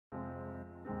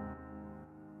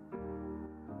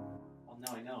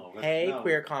Hey,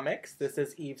 Queer Comics. This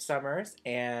is Eve Summers,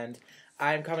 and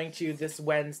I'm coming to you this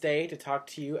Wednesday to talk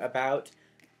to you about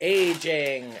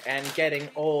aging and getting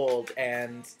old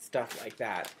and stuff like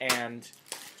that. And,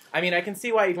 I mean, I can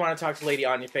see why you'd want to talk to Lady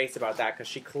On Your Face about that, because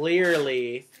she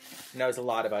clearly knows a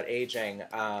lot about aging.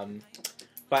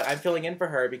 But I'm filling in for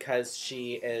her because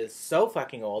she is so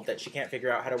fucking old that she can't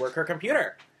figure out how to work her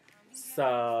computer.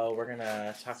 So, we're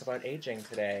gonna talk about aging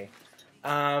today.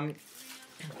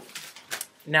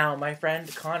 Now, my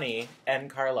friend Connie and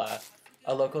Carla,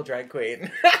 a local drag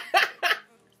queen,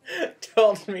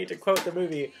 told me to quote the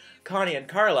movie Connie and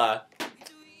Carla,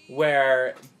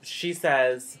 where she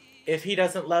says, "If he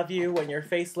doesn't love you when your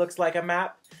face looks like a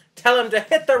map, tell him to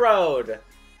hit the road."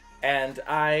 And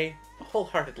I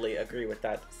wholeheartedly agree with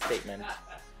that statement.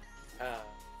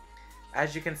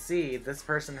 As you can see, this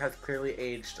person has clearly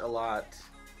aged a lot.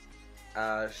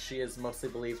 She is mostly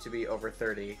believed to be over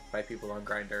 30 by people on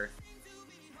Grindr.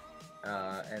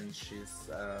 And she's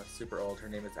super old. Her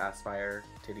name is Aspire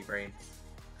Titty Brain.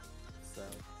 So,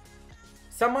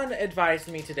 someone advised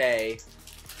me today,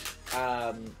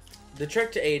 the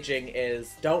trick to aging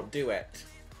is don't do it.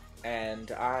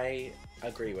 And I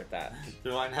agree with that.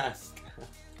 Divine-esque.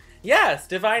 Yes,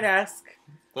 Divine-esque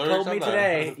told me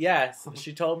today. Yes,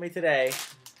 she told me today,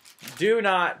 do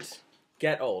not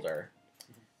get older.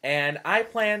 And I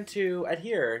plan to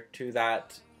adhere to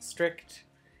that strict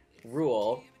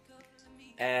rule,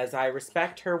 as I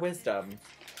respect her wisdom,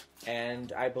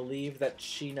 and I believe that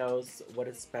she knows what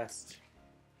is best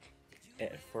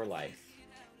for life.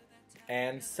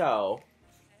 And so,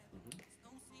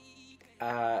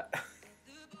 as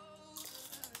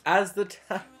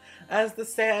the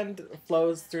sand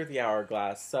flows through the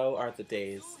hourglass, so are the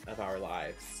days of our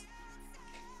lives.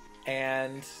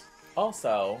 And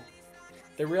also,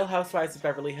 The Real Housewives of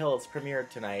Beverly Hills premiered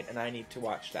tonight, and I need to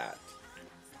watch that.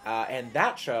 And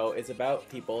that show is about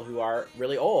people who are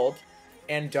really old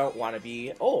and don't want to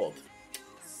be old.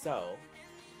 So,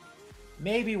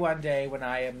 maybe one day when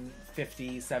I am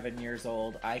 57 years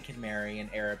old, I can marry an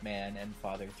Arab man and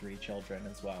father 3 children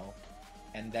as well.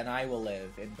 And then I will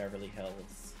live in Beverly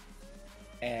Hills.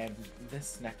 And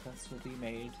this necklace will be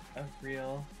made of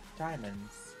real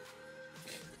diamonds.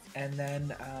 And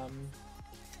then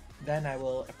I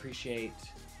will appreciate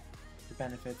the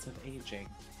benefits of aging.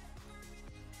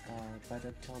 But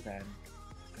until then,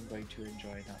 I'm going to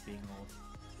enjoy not being old.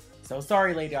 So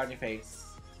sorry, Lady On Your Face.